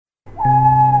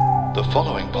The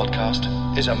following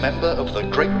podcast is a member of the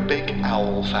Great Big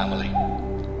Owl family.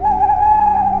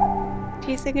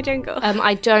 Do you sing a jingle?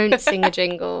 I don't sing a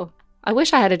jingle. I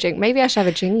wish I had a jingle. Maybe I should have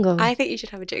a jingle. I think you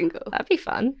should have a jingle. That'd be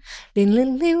fun. Lin,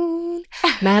 lin, lin.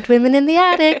 Mad women in the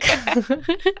attic.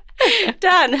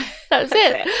 Done. That's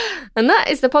it. And that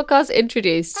is the podcast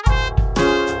introduced.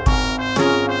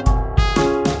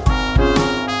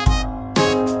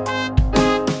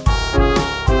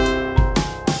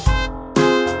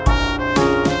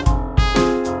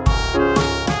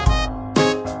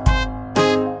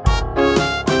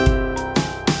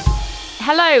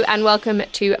 Hello and welcome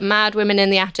to Mad Women in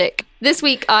the Attic. This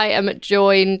week I am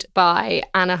joined by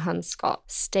Anna Hunscott,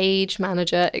 stage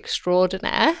manager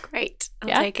extraordinaire. Great. I'll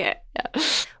take it. Yeah.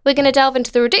 We're going to delve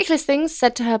into the ridiculous things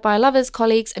said to her by lovers,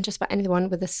 colleagues, and just about anyone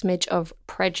with a smidge of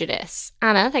prejudice.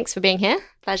 Anna, thanks for being here.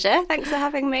 Pleasure. Thanks for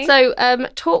having me. So,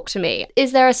 talk to me.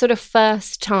 Is there a sort of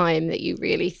first time that you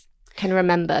really can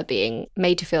remember being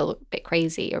made to feel a bit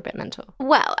crazy or a bit mental?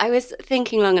 Well, I was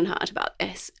thinking long and hard about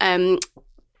this.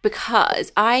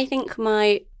 Because I think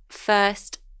my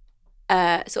first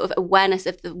sort of awareness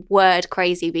of the word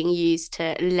crazy being used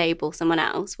to label someone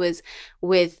else was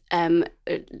with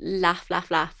laugh,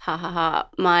 laugh, laugh, ha, ha, ha.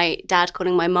 My dad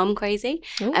calling my mum crazy.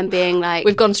 Ooh. And being like...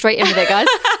 We've gone straight in with it, guys.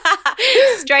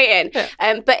 Straight in.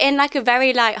 Yeah. But in like a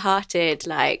very light-hearted,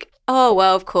 like, oh,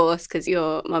 well, of course, because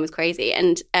your mum is crazy.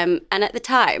 And at the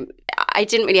time, I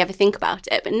didn't really ever think about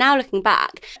it. But now looking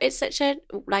back, it's such a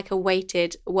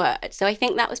weighted word. So I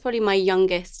think that was probably my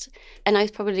youngest. And I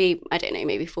was probably, I don't know,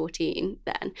 maybe 14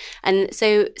 then. And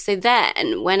so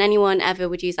then when anyone ever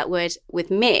would use that word with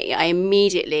me, I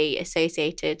immediately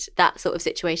associated that sort of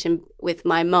situation with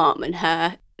my mum and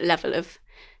her level of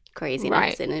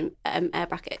craziness in air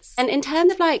brackets. And in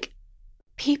terms of like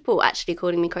people actually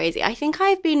calling me crazy, I think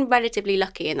I've been relatively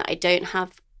lucky in that I don't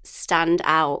have stand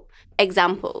out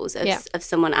examples of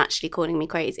someone actually calling me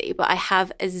crazy, but I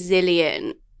have a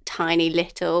zillion tiny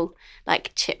little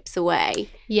like chips away.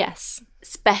 Yes.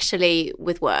 Especially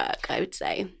with work, I would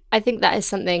say. I think that is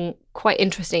something quite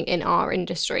interesting in our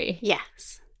industry.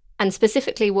 Yes. And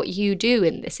specifically what you do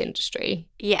in this industry.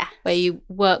 Yeah. Where you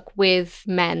work with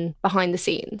men behind the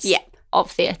scenes of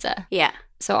theatre. Yeah.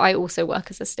 So I also work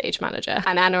as a stage manager,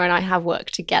 and Anna and I have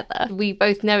worked together. We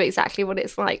both know exactly what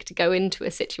it's like to go into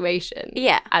a situation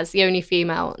as the only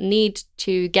female, need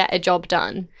to get a job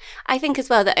done. I think as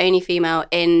well, the only female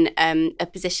in a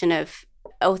position of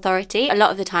authority. A lot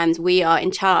of the times we are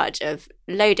in charge of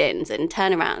load-ins and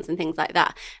turnarounds and things like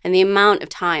that. And the amount of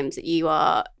times that you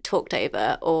are talked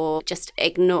over or just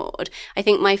ignored. I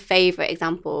think my favourite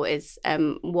example is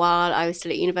while I was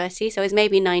still at university. So I was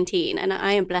maybe 19 and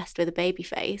I am blessed with a baby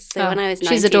face. So when I was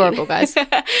 19... She's adorable, guys.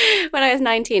 When I was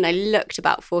 19, I looked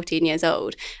about 14 years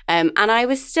old. And I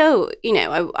was still, you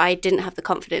know, I didn't have the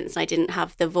confidence and I didn't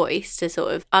have the voice to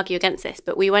sort of argue against this.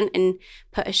 But we went and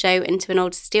put a show into an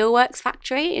old steelworks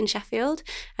factory in Sheffield,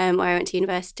 where I went to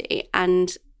university. And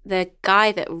the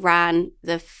guy that ran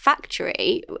the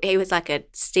factory, he was like a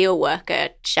steelworker,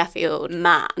 Sheffield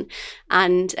man.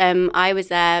 And I was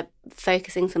there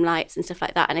focusing some lights and stuff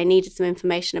like that. And I needed some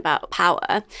information about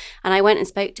power. And I went and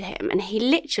spoke to him. And he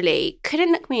literally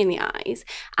couldn't look me in the eyes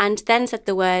and then said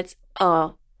the words,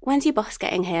 "Oh, when's your boss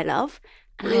getting here, love?"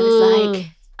 And I was like,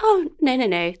 oh,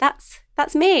 no,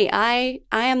 that's me. I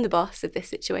am the boss of this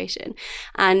situation.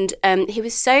 And he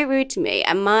was so rude to me.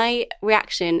 And my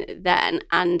reaction then,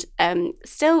 and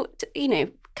still, you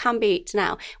know, can be to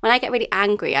now, when I get really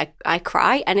angry, I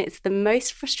cry. And it's the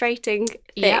most frustrating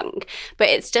thing. But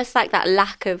it's just like that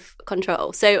lack of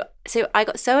control. So I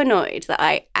got so annoyed that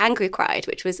I angry cried,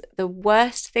 which was the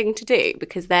worst thing to do,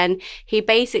 because then he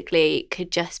basically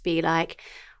could just be like,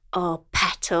 "Oh,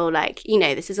 petal, like, you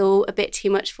know, this is all a bit too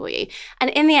much for you." And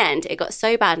in the end, it got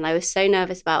so bad and I was so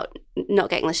nervous about not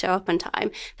getting the show up on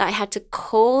time that I had to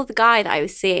call the guy that I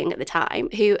was seeing at the time,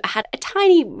 who had a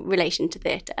tiny relation to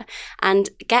theatre, and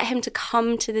get him to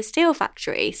come to the steel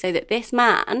factory so that this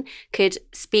man could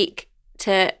speak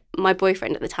to my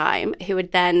boyfriend at the time, who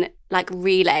would then like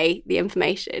relay the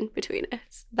information between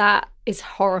us. That is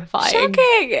horrifying.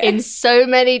 Shocking. In so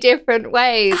many different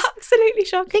ways. Absolutely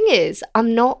shocking. Thing is,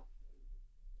 I'm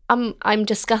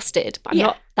disgusted, but I'm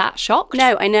not that shocked.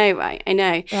 No, I know, right? I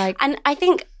know. Like, and I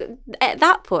think at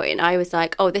that point, I was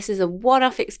like, oh, this is a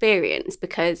one-off experience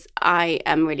because I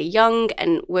am really young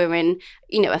and we're in,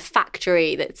 you know, a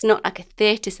factory that's not like a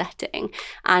theatre setting.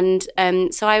 And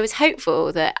so I was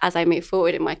hopeful that as I move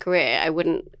forward in my career, I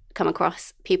wouldn't come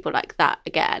across people like that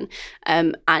again.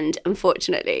 And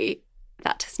unfortunately,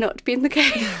 that has not been the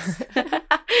case.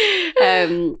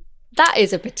 That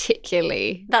is a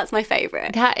particularly... That's my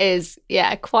favourite. That is,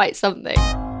 yeah, quite something.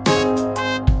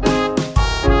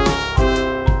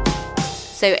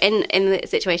 So in the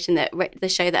situation that the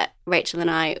show that Rachel and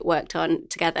I worked on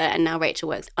together, and now Rachel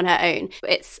works on her own,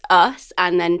 it's us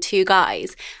and then two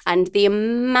guys. And the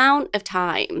amount of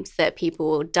times that people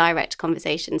will direct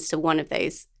conversations to one of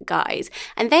those guys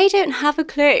and they don't have a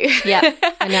clue. Yeah,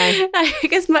 I know.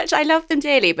 Like, as much I love them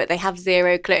dearly, but they have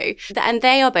zero clue. And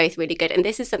they are both really good. And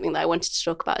this is something that I wanted to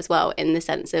talk about as well, in the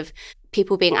sense of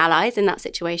people being allies in that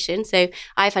situation. So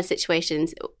I've had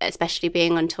situations, especially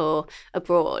being on tour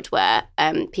abroad, where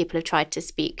people have tried to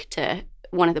speak to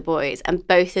one of the boys and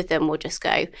both of them will just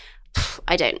go,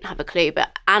 I don't have a clue,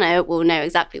 but Anna will know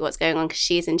exactly what's going on because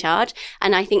she's in charge.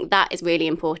 And I think that is really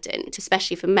important,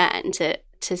 especially for men,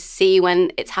 to see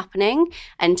when it's happening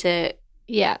and to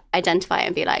identify it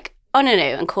and be like, oh, no,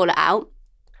 and call it out.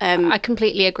 I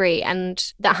completely agree. And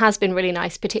that has been really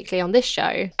nice, particularly on this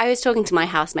show. I was talking to my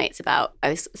housemates about, I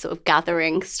was sort of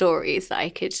gathering stories that I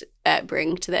could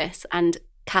bring to this. And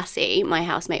Cassie, my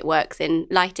housemate, works in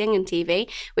lighting and TV,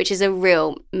 which is a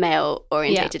real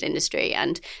male-orientated industry.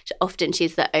 And often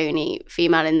she's the only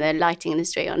female in the lighting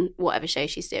industry on whatever show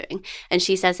she's doing. And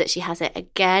she says that she has it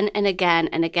again and again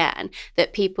and again,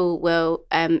 that people will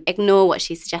ignore what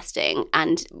she's suggesting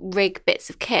and rig bits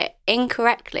of kit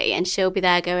incorrectly. And she'll be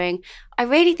there going, I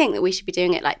really think that we should be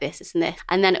doing it like this and this.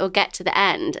 And then it'll get to the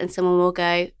end and someone will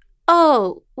go,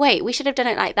 oh, wait, we should have done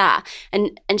it like that.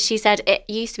 And she said it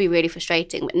used to be really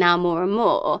frustrating, but now more and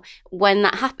more, when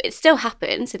that happens, it still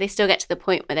happens. So they still get to the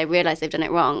point where they realise they've done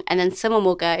it wrong. And then someone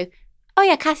will go, oh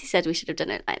yeah, Cassie said we should have done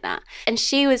it like that. And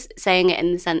she was saying it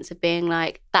in the sense of being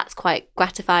like, that's quite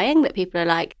gratifying that people are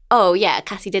like, oh yeah,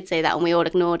 Cassie did say that and we all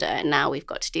ignored her and now we've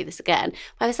got to do this again.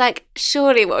 But I was like,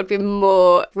 surely what would be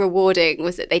more rewarding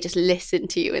was that they just listened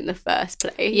to you in the first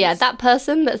place. Yeah, that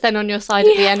person that's then on your side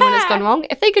at the end when it's gone wrong,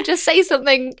 if they could just say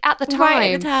something at the time.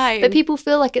 Right at the time. But people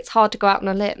feel like it's hard to go out on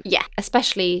a limb. Yeah.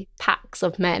 Especially packs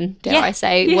of men, dare I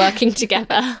say, working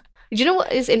together. Do you know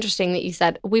what is interesting that you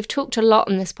said? We've talked a lot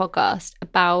on this podcast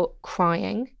about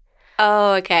crying.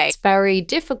 Oh, okay. It's very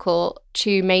difficult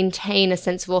to maintain a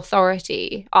sense of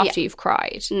authority after you've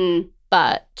cried.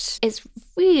 But it's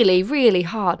really, really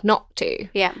hard not to.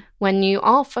 Yeah. When you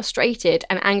are frustrated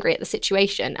and angry at the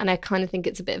situation. And I kind of think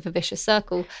it's a bit of a vicious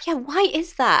circle. Yeah, why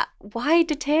is that? Why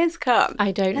do tears come?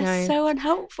 I don't know. They're so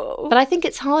unhelpful. But I think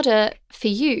it's harder for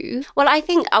you. Well, I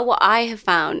think what I have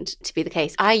found to be the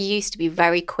case, I used to be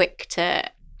very quick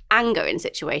to anger in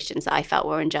situations that I felt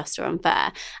were unjust or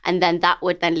unfair. And then that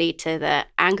would then lead to the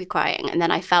angry crying. And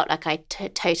then I felt like I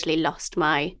totally lost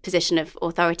my position of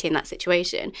authority in that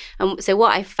situation. And so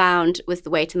what I found was the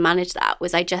way to manage that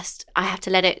was I have to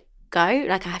let it go.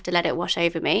 Like I have to let it wash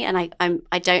over me. And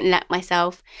I don't let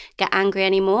myself get angry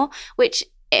anymore, which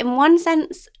in one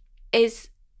sense is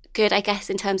good, I guess,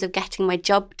 in terms of getting my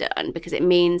job done, because it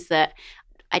means that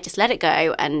I just let it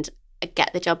go and I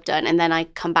get the job done. And then I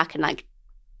come back and like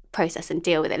process and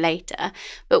deal with it later.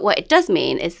 But what it does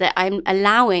mean is that I'm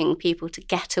allowing people to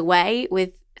get away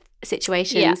with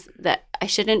situations that I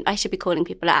should be calling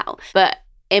people out. But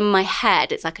in my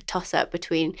head, it's like a toss-up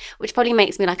between, which probably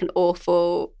makes me like an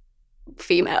awful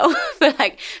female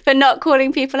for not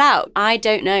calling people out. I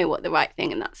don't know what the right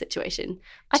thing in that situation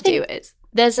to do is.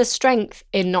 There's a strength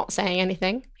in not saying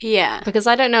anything. Yeah. Because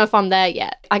I don't know if I'm there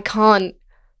yet. I can't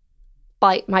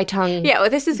bite my tongue. Yeah,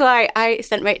 well, this is why I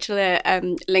sent Rachel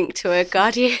a link to a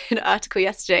Guardian article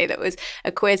yesterday that was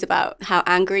a quiz about how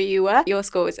angry you were. Your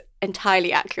score was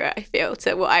entirely accurate, I feel,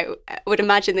 to what I would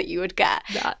imagine that you would get.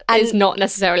 That is not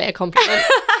necessarily a compliment.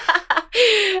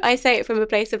 I say it from a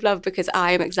place of love because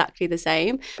I am exactly the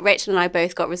same. Rachel and I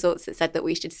both got results that said that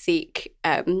we should seek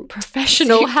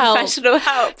professional help. Professional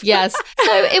help. Yes.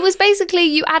 So it was basically,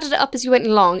 you added it up as you went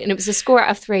along and it was a score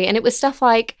out of 3. And it was stuff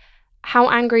like, how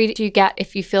angry do you get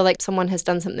if you feel like someone has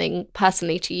done something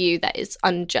personally to you that is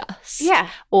unjust? Yeah.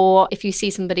 Or if you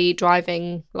see somebody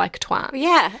driving like a twat.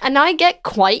 Yeah. And I get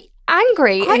quite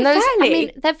angry. Quite in those. fairly. I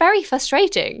mean, they're very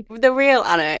frustrating. The real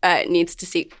Anna needs to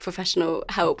seek professional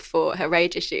help for her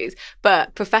rage issues,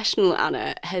 but professional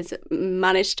Anna has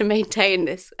managed to maintain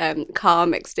this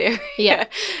calm exterior,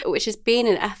 which has been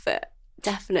an effort,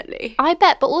 definitely. I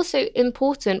bet, but also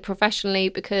important professionally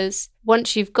because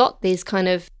once you've got these kind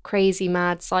of crazy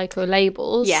mad psycho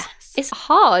labels, yes, it's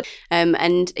hard. And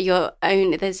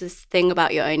there's this thing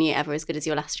about you're only ever as good as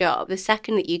your last job. The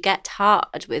second that you get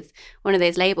tarred with one of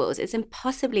those labels, it's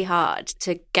impossibly hard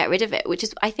to get rid of it, which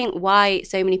is, I think, why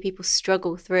so many people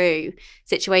struggle through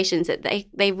situations that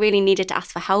they really needed to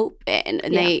ask for help in,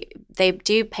 and they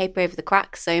do paper over the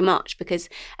cracks so much because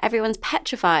everyone's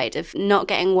petrified of not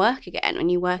getting work again when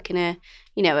you work in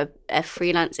a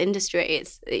freelance industry.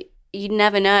 You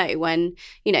never know when,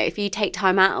 if you take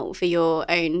time out for your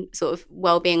own sort of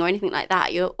well-being or anything like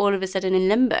that, you're all of a sudden in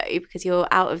limbo because you're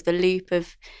out of the loop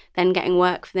of then getting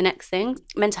work for the next thing.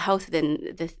 Mental health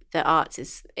within the arts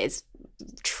is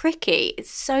tricky.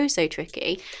 It's so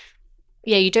tricky.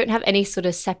 Yeah, you don't have any sort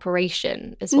of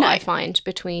separation, is what I find,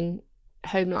 between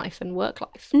home life and work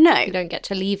life. No. You don't get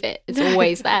to leave it. It's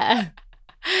always there.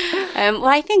 Well,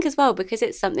 I think as well, because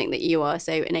it's something that you are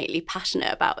so innately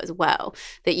passionate about as well,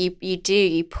 that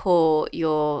you pour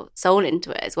your soul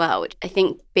into it as well. I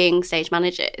think being stage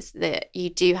managers, that you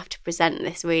do have to present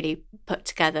this really put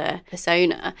together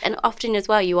persona, and often as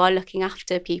well you are looking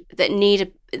after people that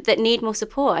need more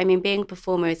support. I mean, being a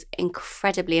performer is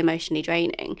incredibly emotionally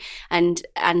draining, and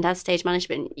as stage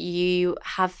management you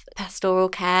have pastoral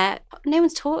care. No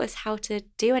one's taught us how to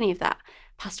do any of that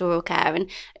pastoral care, and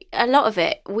a lot of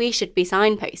it we should be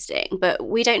signposting, but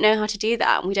we don't know how to do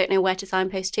that, and we don't know where to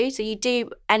signpost to, so you do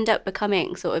end up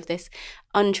becoming sort of this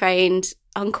untrained,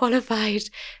 unqualified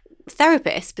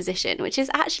therapist position, which is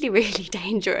actually really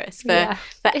dangerous for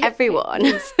everyone.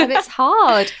 And it's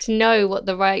hard to know what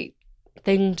the right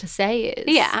thing to say is.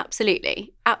 Yeah,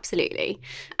 absolutely.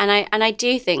 And I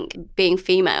do think being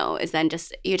female is then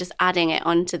you're just adding it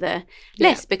onto the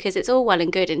list, because it's all well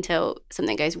and good until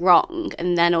something goes wrong,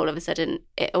 and then all of a sudden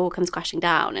it all comes crashing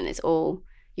down and it's all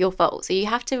your fault.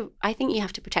 So I think you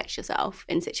have to protect yourself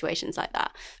in situations like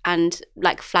that and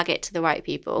like flag it to the right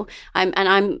people.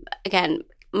 I'm again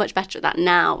much better at that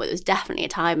now, but there was definitely a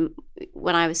time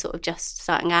when I was sort of just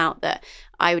starting out that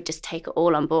I would just take it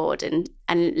all on board and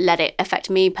let it affect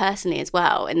me personally as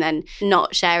well, and then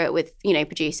not share it with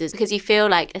producers, because you feel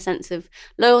like a sense of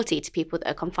loyalty to people that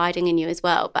are confiding in you as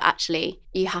well, but actually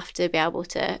you have to be able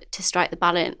to strike the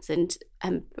balance and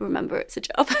remember it's a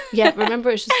job. Yeah,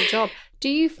 remember it's just a job. Do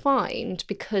you find,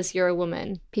 because you're a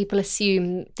woman, people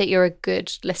assume that you're a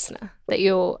good listener, that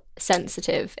you're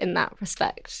sensitive in that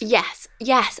respect? Yes,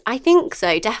 I think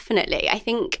so, definitely. I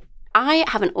think I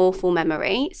have an awful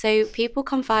memory, so people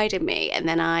confide in me and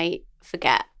then I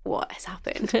forget what has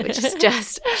happened, which is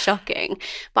just shocking.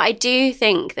 But I do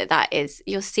think that is,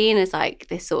 you're seen as like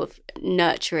this sort of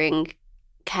nurturing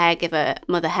caregiver,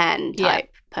 mother hen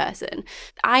type person.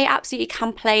 I absolutely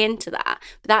can play into that,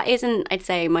 but that isn't, I'd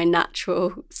say, my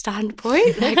natural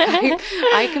standpoint. Like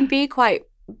I can be quite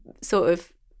sort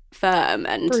of firm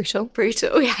and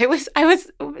brutal. Yeah, I was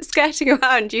skirting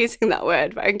around using that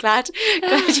word, but I'm glad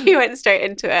you went straight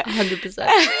into it.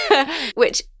 100%.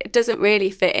 Which doesn't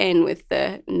really fit in with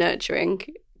the nurturing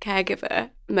caregiver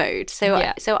mode. So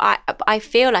I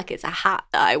feel like it's a hat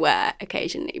that I wear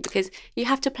occasionally, because you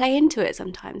have to play into it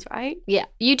sometimes, right? Yeah,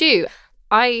 you do.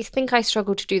 I think I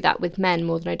struggle to do that with men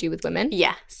more than I do with women.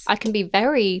 Yes. I can be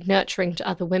very nurturing to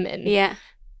other women. Yeah.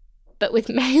 But with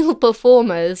male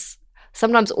performers,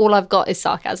 sometimes all I've got is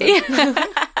sarcasm. Yeah.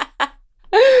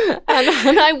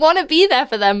 and I want to be there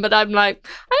for them, but I'm like,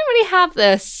 I don't really have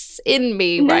this in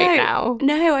me right now.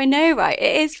 No, I know, right?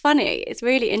 It is funny. It's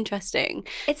really interesting.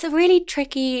 It's a really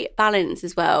tricky balance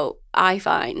as well, I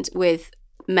find, with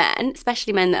men,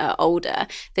 especially men that are older,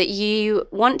 that you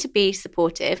want to be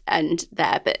supportive and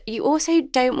there, but you also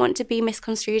don't want to be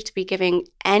misconstrued to be giving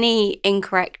any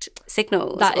incorrect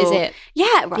signals. That is it.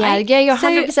 Yeah, right. Yeah, you're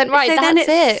 100% right. So that's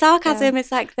then sarcasm is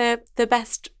like the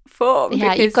best form.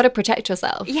 Yeah, you've got to protect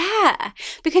yourself. Yeah,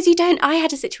 because you don't. I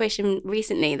had a situation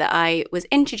recently that I was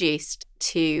introduced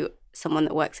to someone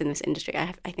that works in this industry.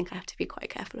 I think I have to be quite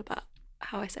careful about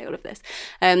how I say all of this.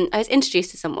 I was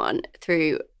introduced to someone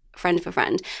through friend of a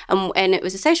friend, and it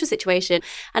was a social situation,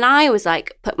 and I was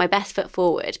like, put my best foot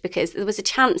forward, because there was a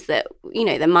chance that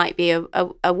there might be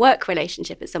a work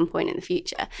relationship at some point in the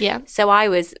future. Yeah. So I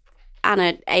was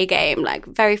Anna A game, like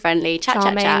very friendly, chat,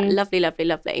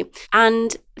 lovely.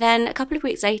 And then a couple of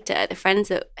weeks later, the friends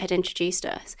that had introduced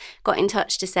us got in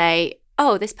touch to say,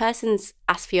 oh, this person's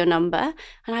asked for your number.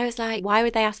 And I was like, why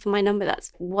would they ask for my number? That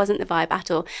wasn't the vibe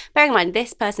at all. Bearing in mind,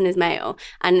 this person is male,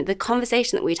 and the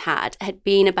conversation that we'd had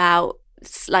been about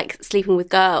like sleeping with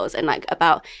girls, and like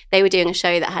about, they were doing a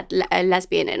show that had a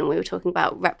lesbian in, and we were talking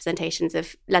about representations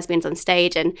of lesbians on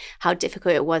stage and how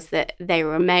difficult it was that they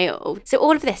were a male. So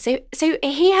all of this. So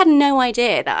he had no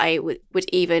idea that I would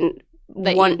even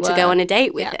want to go on a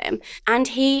date with him. And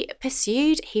he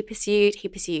pursued.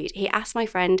 He asked my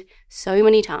friend so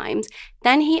many times.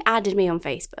 Then he added me on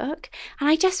Facebook. And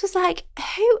I just was like,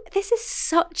 this is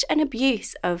such an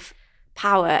abuse of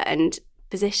power and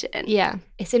position. Yeah.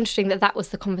 It's interesting that was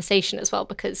the conversation as well,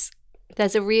 because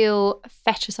there's a real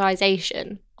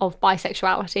fetishization of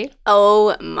bisexuality.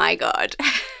 Oh my God.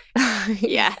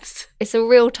 Yes. It's a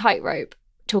real tightrope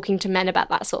talking to men about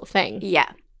that sort of thing.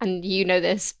 Yeah. And you know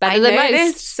this better than most. I know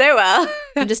this so well.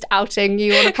 I'm just outing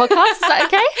you on a podcast. Is that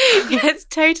okay? Yeah, it's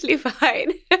totally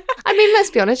fine. I mean, let's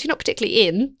be honest, you're not particularly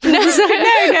in. No.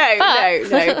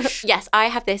 Yes, I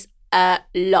have this a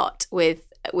lot with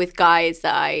guys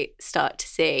that I start to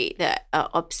see that are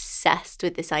obsessed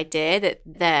with this idea that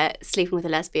they're sleeping with a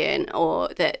lesbian, or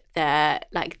that they're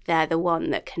the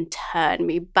one that can turn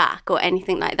me back, or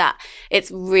anything like that. It's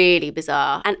really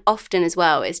bizarre. And often as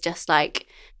well, it's just like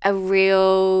a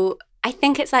real, I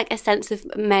think it's like a sense of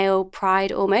male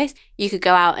pride almost. You could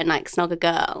go out and like snog a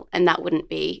girl and that wouldn't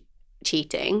be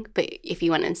cheating, but if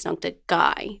you went and snogged a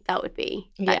guy, that would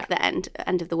be like the end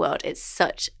of the world. It's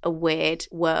such a weird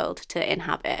world to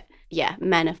inhabit. Yeah,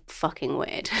 men are fucking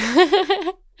weird.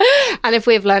 And if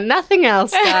we've learned nothing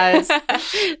else, guys,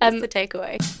 that's the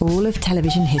takeaway. All of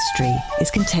television history is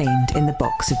contained in the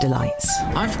box of delights.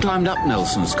 I've climbed up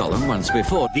Nelson's column once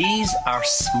before. These are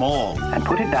small. And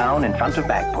put it down in front of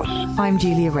Bagpuss. I'm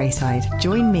Julia Rayside.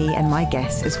 Join me and my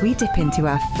guests as we dip into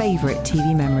our favourite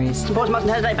TV memories. Boys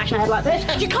mustn't hesitate bashing a head like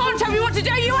this. You can't tell me what to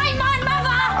do. You ain't my mother.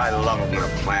 I love it when a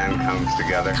plan comes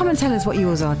together. Come and tell us what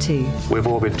yours are too. We've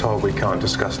all been told we can't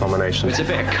discuss nominations. It's a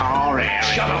bit of car area.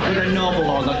 Shut up with a novel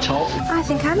on the top. I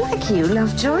think I like you,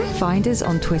 Lovejoy. Find us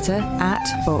on Twitter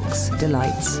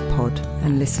 @BoxDelightsPod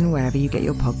and listen wherever you get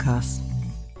your podcasts.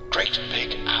 Great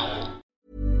Big Owl.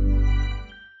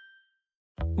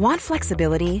 Want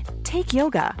flexibility? Take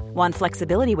yoga. Want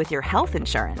flexibility with your health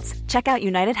insurance? Check out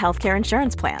United Healthcare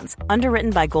Insurance Plans.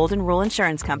 Underwritten by Golden Rule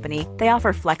Insurance Company, they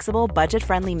offer flexible,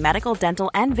 budget-friendly medical,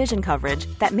 dental, and vision coverage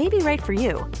that may be right for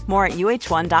you. More at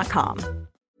UH1.com.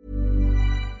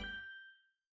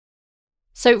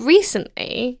 So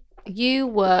recently, you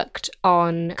worked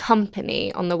on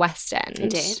Company on the West End. I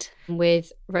did.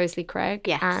 With Rosalie Craig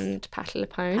yes. and Patti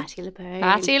LuPone. Patti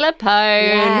LuPone,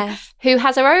 yes. Who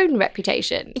has her own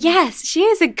reputation. Yes, she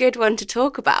is a good one to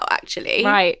talk about, actually.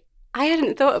 Right. I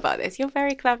hadn't thought about this. You're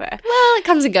very clever. Well, it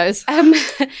comes and goes.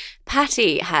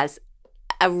 Patti has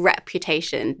a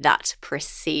reputation that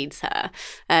precedes her.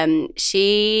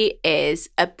 She is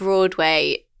a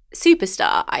Broadway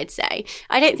superstar, I'd say.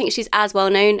 I don't think she's as well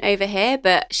known over here,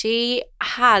 but she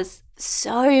has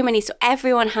so many. So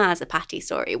everyone has a Patti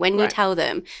story. When you tell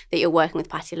them that you're working with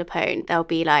Patti LuPone, they'll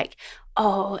be like,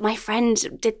 oh, my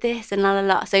friend did this and la la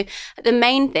la. So the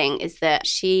main thing is that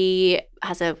she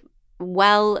has a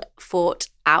well thought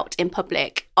out in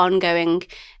public ongoing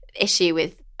issue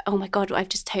with, oh my God, I've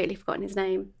just totally forgotten his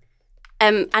name.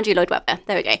 Andrew Lloyd Webber.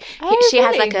 There we go. She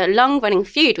has like a long-running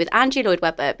feud with Andrew Lloyd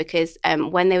Webber because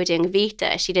when they were doing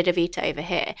Evita, she did Evita over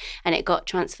here and it got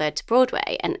transferred to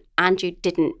Broadway and Andrew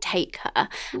didn't take her.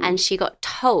 And she got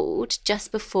told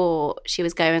just before she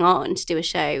was going on to do a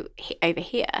show over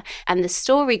here. And the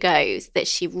story goes that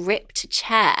she ripped a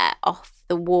chair off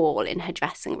the wall in her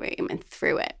dressing room and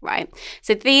threw it, right?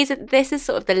 So this is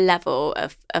sort of the level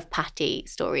of Patti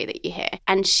story that you hear.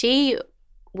 And she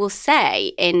will say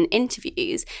in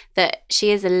interviews that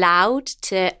she is allowed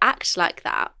to act like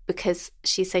that because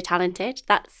she's so talented.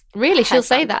 That's really, she'll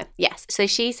say that. Yes. So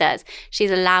she says she's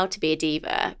allowed to be a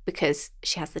diva because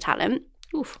she has the talent.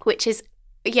 Oof. Which is,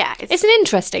 yeah. It's an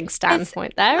interesting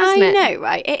standpoint there, isn't it? I know,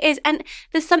 right? It is. And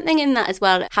there's something in that as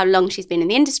well, how long she's been in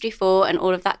the industry for and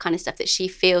all of that kind of stuff, that she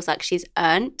feels like she's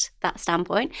earned that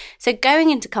standpoint. So going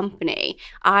into Company,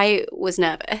 I was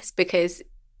nervous because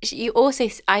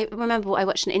I remember I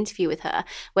watched an interview with her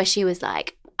where she was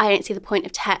like, I don't see the point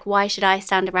of tech. Why should I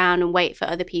stand around and wait for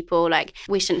other people? Like,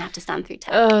 we shouldn't have to stand through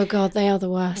tech. Oh, God, they are the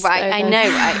worst. Right, I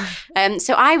know, right?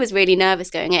 So I was really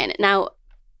nervous going in. Now,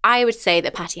 I would say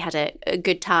that Patti had a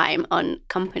good time on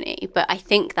Company, but I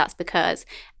think that's because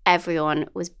everyone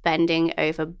was bending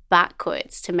over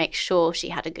backwards to make sure she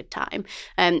had a good time,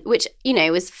 which, you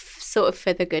know, was sort of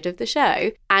for the good of the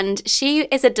show. And she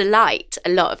is a delight a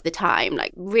lot of the time,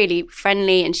 like really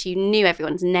friendly, and she knew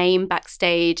everyone's name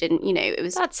backstage, and, you know,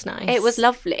 that's nice. It was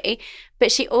lovely.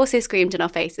 But she also screamed in our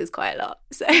faces quite a lot.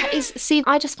 So see,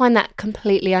 I just find that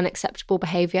completely unacceptable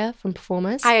behaviour from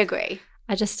performers. I agree.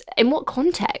 in what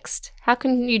context? How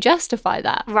can you justify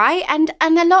that? Right. And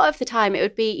a lot of the time it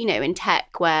would be, you know, in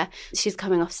tech where she's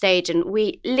coming off stage and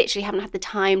we literally haven't had the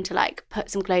time to like put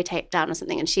some glow tape down or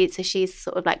something. And she's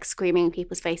sort of like screaming in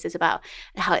people's faces about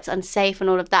how it's unsafe and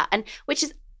all of that. And which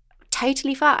is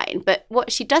totally fine. But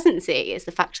what she doesn't see is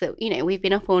the fact that, you know, we've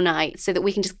been up all night so that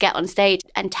we can just get on stage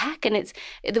and tech. And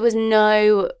there was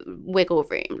no wiggle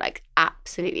room, like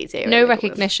absolutely zero. No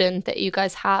recognition that you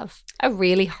guys have a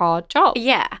really hard job.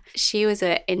 Yeah. She was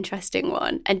an interesting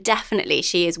one. And definitely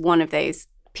she is one of those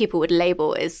people would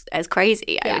label as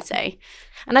crazy, I would say.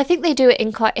 And I think they do it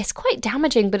it's quite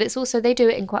damaging, but it's also, they do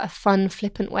it in quite a fun,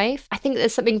 flippant way. I think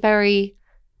there's something very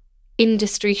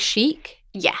industry chic.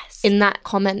 Yes. In that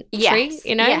commentary, yes.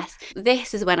 you know? Yes.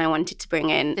 This is when I wanted to bring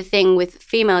in the thing with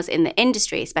females in the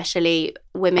industry, especially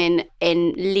women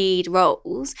in lead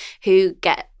roles who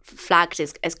get flagged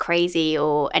as crazy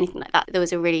or anything like that. There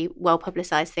was a really well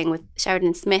publicised thing with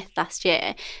Sheridan Smith last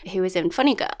year, who was in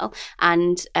Funny Girl,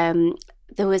 and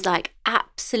there was like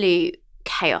absolute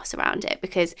chaos around it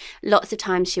because lots of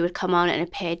times she would come on and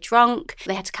appear drunk.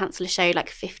 They had to cancel a show like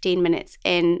 15 minutes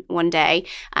in one day,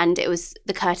 and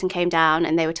the curtain came down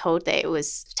and they were told that it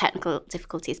was technical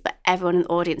difficulties, but everyone in the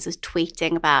audience was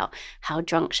tweeting about how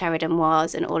drunk Sheridan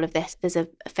was and all of this. There's a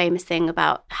famous thing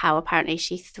about how apparently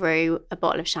she threw a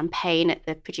bottle of champagne at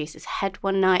the producer's head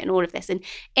one night and all of this, and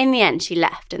in the end she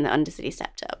left and the understudy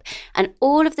stepped up. And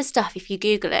all of the stuff, if you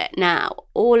Google it now,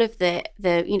 all of the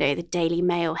you know, the Daily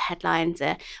Mail headlines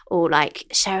are all like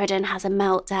Sheridan has a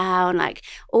meltdown, like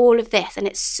all of this, and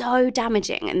it's so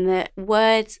damaging and the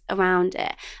words around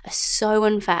it are so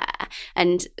unfair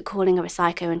and calling her a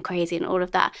psycho and crazy and all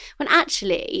of that, when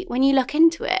actually when you look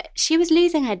into it, she was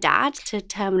losing her dad to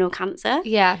terminal cancer.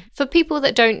 Yeah. For people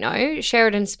that don't know,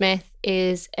 Sheridan Smith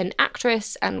is an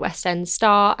actress and West End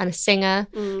star and a singer.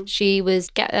 She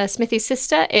was Smithy's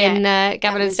sister in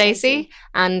Gavin and Stacey,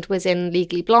 and was in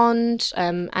Legally Blonde,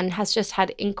 and has just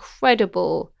had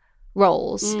incredible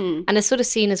roles and is sort of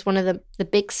seen as one of the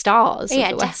big stars of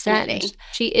the West End.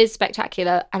 She is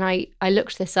spectacular, and I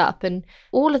looked this up, and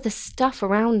all of the stuff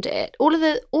around it, all of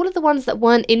the ones that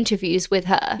weren't interviews with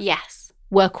her,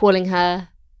 were calling her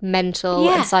mental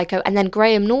and psycho. And then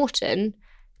Graham Norton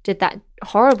did that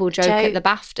horrible joke at the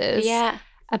BAFTAs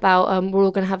about we're all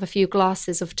going to have a few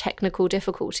glasses of technical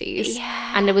difficulties.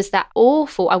 And there was that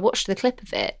awful, I watched the clip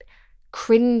of it,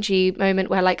 cringy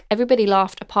moment where like everybody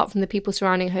laughed apart from the people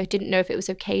surrounding her who didn't know if it was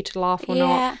okay to laugh or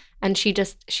not. And she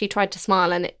tried to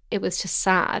smile, and it was just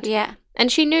sad.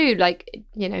 And she knew, like,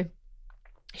 you know,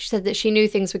 she said that she knew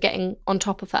things were getting on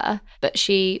top of her, but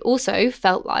she also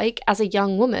felt like as a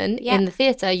young woman in the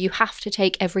theatre, you have to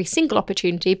take every single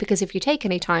opportunity, because if you take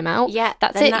any time out,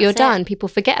 that's it, you're done. People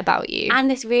forget about you. And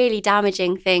this really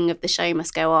damaging thing of the show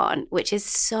must go on, which is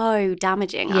so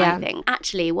damaging, I think.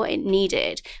 Actually, what it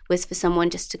needed was for someone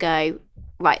just to go,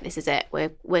 right, this is it.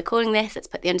 We're calling this. Let's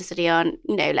put the understudy on.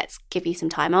 You know, let's give you some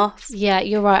time off. Yeah,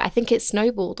 you're right. I think it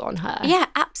snowballed on her. Yeah,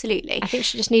 absolutely. I think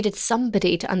she just needed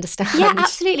somebody to understand. Yeah,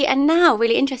 absolutely. And now,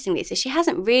 really interestingly, so she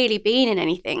hasn't really been in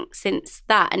anything since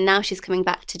that. And now she's coming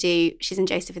back she's in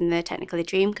Joseph in the Technically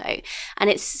Dreamcoat. And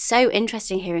it's so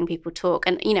interesting hearing people talk.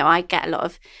 And, you know, I get a lot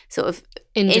of sort of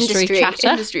industry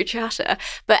chatter,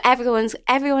 but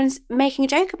everyone's making a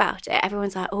joke about it.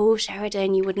 Everyone's like, oh,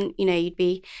 Sheridan, you wouldn't, you know, you'd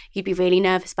be really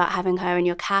nervous about having her in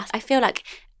your cast. I feel like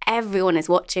everyone is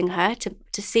watching her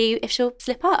to see if she'll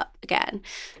slip up again,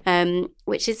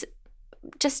 which is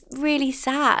just really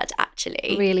sad,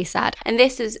 actually. Really sad. And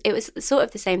it was sort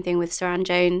of the same thing with Saran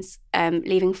Jones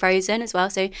leaving Frozen as well.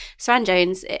 So Saran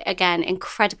Jones, again,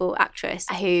 incredible actress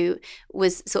who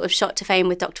was sort of shot to fame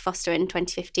with Dr. Foster in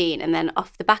 2015, and then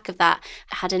off the back of that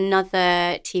had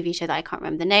another TV show that I can't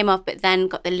remember the name of, but then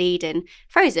got the lead in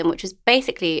Frozen, which was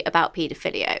basically about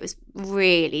paedophilia. It was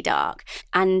really dark,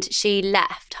 and she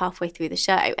left halfway through the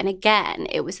show. And again,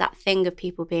 it was that thing of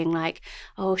people being like,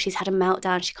 oh, she's had a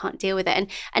meltdown, she can't deal with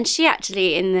it. And she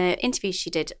actually, in the interviews she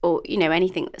did, or, you know,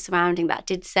 anything surrounding that,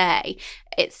 did say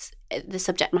the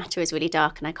subject matter is really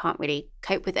dark and I can't really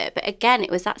cope with it. But again,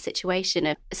 it was that situation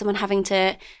of someone having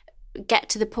to get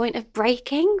to the point of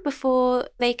breaking before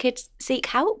they could seek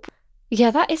help.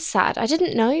 Yeah, that is sad. I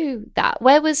didn't know that.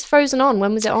 Where was Frozen on?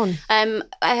 When was it on?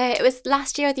 It was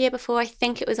last year or the year before. I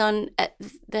think it was on at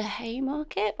the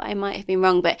Haymarket. I might have been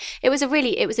wrong, but it was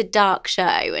a dark show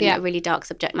and a really dark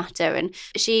subject matter. And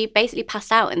she basically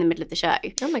passed out in the middle of the show.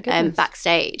 Oh my goodness.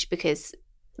 Backstage, because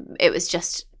it was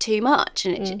just too much,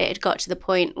 and it had got to the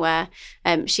point where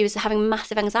she was having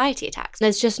massive anxiety attacks.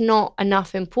 There's just not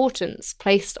enough importance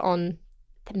placed on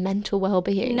the mental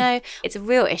well-being. No, it's a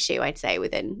real issue, I'd say,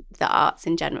 within the arts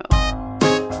in general.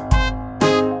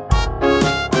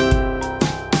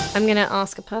 I'm going to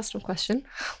ask a personal question.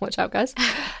 Watch out, guys.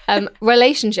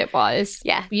 Relationship-wise,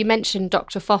 you mentioned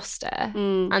Dr. Foster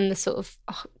and the sort of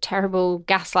terrible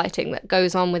gaslighting that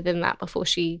goes on within that before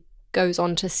she goes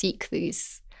on to seek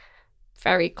these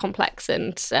very complex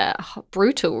and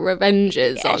brutal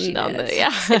revenges on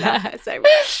the so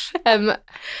much.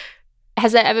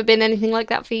 Has there ever been anything like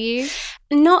that for you?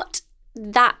 Not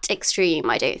that extreme,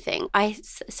 I don't think. I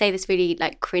say this really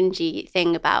like cringy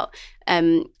thing about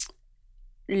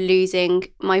losing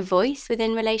my voice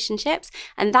within relationships,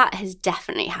 and that has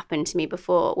definitely happened to me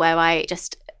before, where I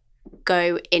just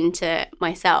go into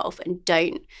myself and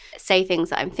don't say things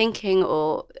that I'm thinking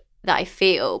or that I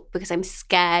feel because I'm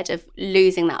scared of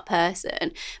losing that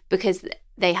person because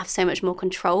they have so much more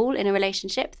control in a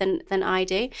relationship than I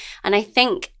do. And I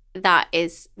think that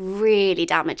is really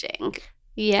damaging.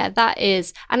 Yeah, that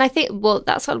is. And I think, well,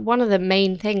 that's one of the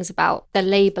main things about the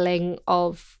labelling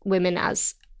of women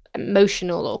as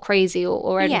emotional or crazy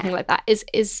or anything like that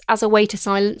is as a way to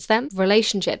silence them.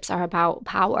 Relationships are about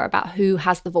power, about who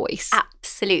has the voice.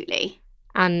 Absolutely.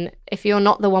 And if you're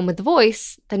not the one with the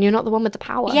voice, then you're not the one with the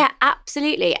power. Yeah,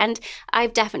 absolutely. And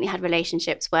I've definitely had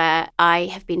relationships where I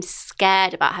have been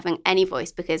scared about having any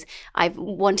voice because I've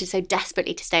wanted so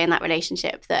desperately to stay in that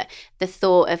relationship that the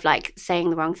thought of like saying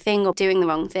the wrong thing or doing the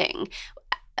wrong thing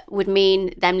would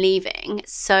mean them leaving.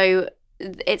 So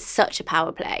it's such a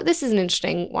power play. This is an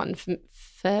interesting one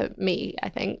for me, I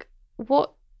think.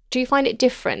 What do you find it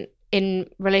different in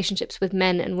relationships with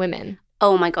men and women?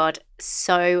 Oh my God,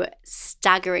 so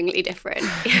staggeringly different.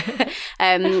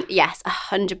 Yes,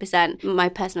 100%. My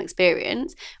personal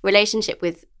experience, relationship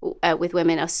with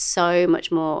women are so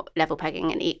much more level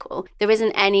pegging and equal. There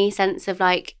isn't any sense of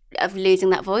losing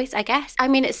that voice, I guess. I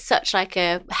mean, it's such like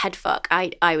a head fuck,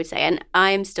 I would say, and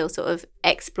I'm still sort of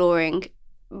exploring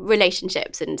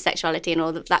relationships and sexuality and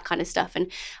all of that kind of stuff.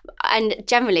 And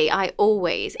generally, I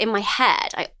always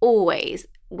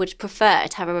would prefer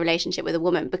to have a relationship with a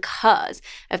woman because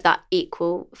of that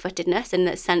equal footedness and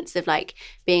that sense of like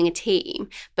being a team.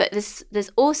 But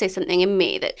there's also something in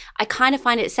me that I kind of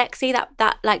find it sexy,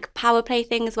 that like power play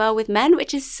thing as well with men,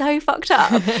 which is so fucked up.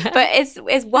 But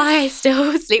it's why I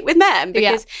still sleep with men,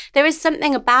 because there is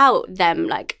something about them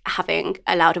like having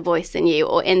a louder voice than you,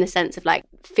 or in the sense of like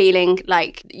feeling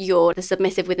like you're the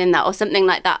submissive within that or something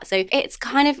like that. So it's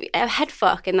kind of a head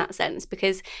fuck in that sense,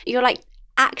 because you're like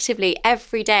actively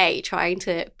every day trying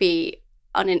to be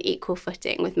on an equal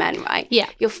footing with men, right? Yeah.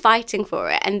 You're fighting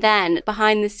for it. And then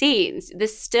behind the scenes,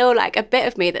 there's still like a bit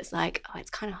of me that's like, oh,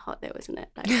 it's kind of hot though, isn't it?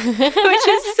 Like, which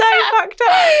is so fucked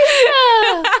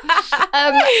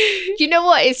up. You know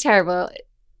what is terrible?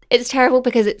 It's terrible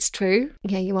because it's true.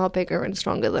 Yeah, you are bigger and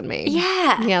stronger than me.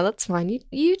 Yeah. Yeah, that's fine.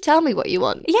 You tell me what you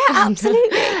want. Yeah,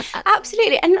 absolutely.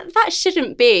 Absolutely. And that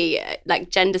shouldn't be like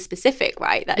gender specific,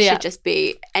 right? That should just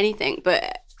be anything.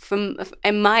 But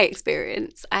in my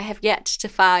experience, I have yet to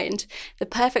find the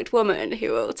perfect woman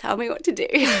who will tell me what to do.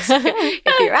 So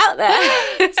if you're out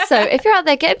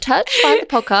there. Get in touch, find the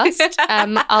podcast.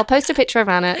 I'll post a picture of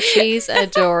Anna. She's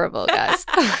adorable, guys.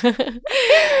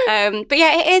 But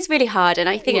yeah, it is really hard. And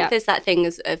I think there's that thing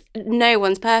of no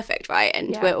one's perfect, right?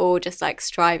 And we're all just like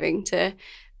striving to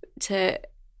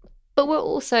But we're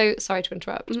also, sorry to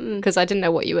interrupt, because I didn't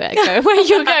know where you were going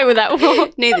with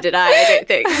that. Neither did I don't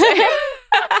think so.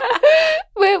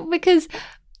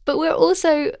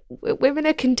 Women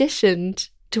are conditioned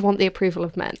to want the approval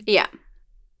of men. Yeah.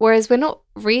 Whereas we're not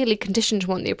really conditioned to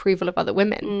want the approval of other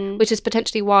women, which is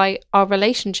potentially why our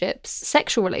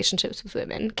sexual relationships with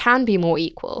women can be more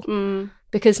equal.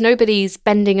 Because nobody's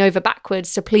bending over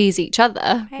backwards to please each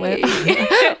other. Hey.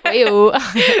 We all...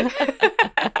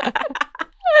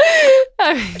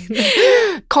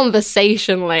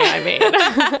 conversationally, I mean.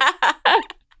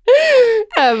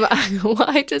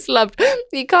 I just loved,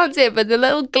 you can't see it, but the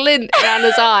little glint around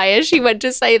his eye as she went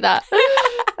to say that.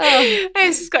 I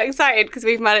just got excited because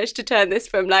we've managed to turn this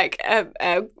from like a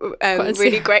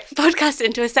really great podcast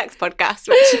into a sex podcast,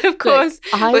 which of course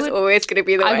was always going to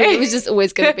be the way. It was just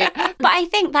always going to be. But I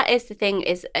think that is the thing,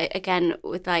 is again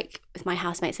with my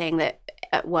housemate saying that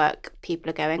at work people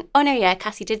are going, oh no, yeah,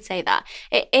 Cassie did say that.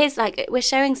 It is like we're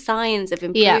showing signs of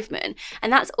improvement,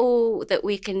 and that's all that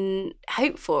we can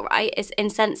hope for, right? Is in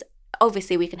sense,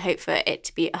 obviously we can hope for it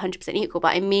to be 100% equal,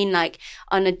 but I mean like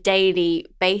on a daily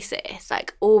basis,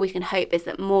 like all we can hope is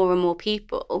that more and more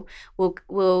people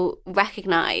will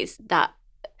recognise that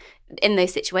in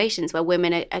those situations where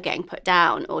women are getting put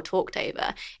down or talked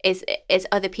over, is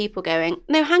other people going,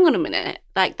 no, hang on a minute,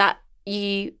 like that.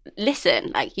 You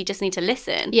listen, like you just need to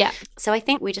listen. Yeah. So I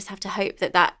think we just have to hope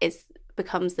that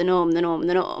becomes the norm,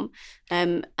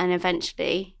 and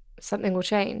eventually something will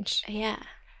change. Yeah.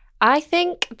 I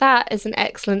think that is an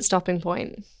excellent stopping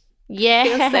point.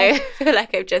 Yeah. I feel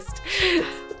like I've just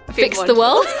fixed the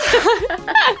world.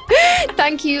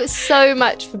 Thank you so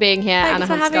much for being here, Thanks Anna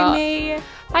for Hunscott. having me.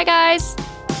 Bye, guys.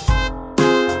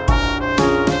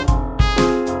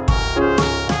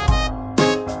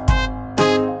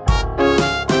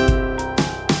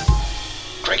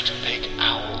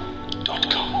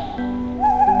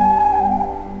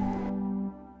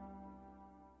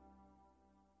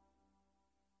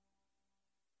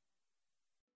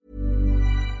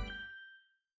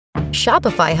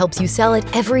 Shopify helps you sell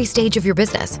at every stage of your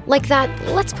business. Like that,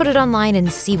 let's put it online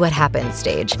and see what happens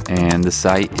stage. And the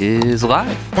site is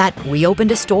live. That we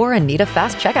opened a store and need a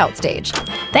fast checkout stage.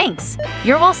 Thanks.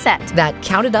 You're all set. That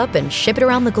count it up and ship it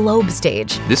around the globe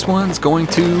stage. This one's going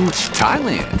to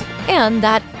Thailand. And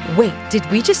that, wait, did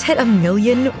we just hit 1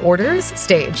 million orders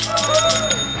stage?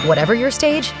 Whatever your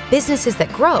stage, businesses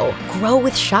that grow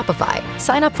with Shopify.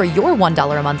 Sign up for your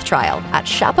 $1 a month trial at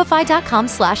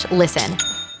shopify.com/listen.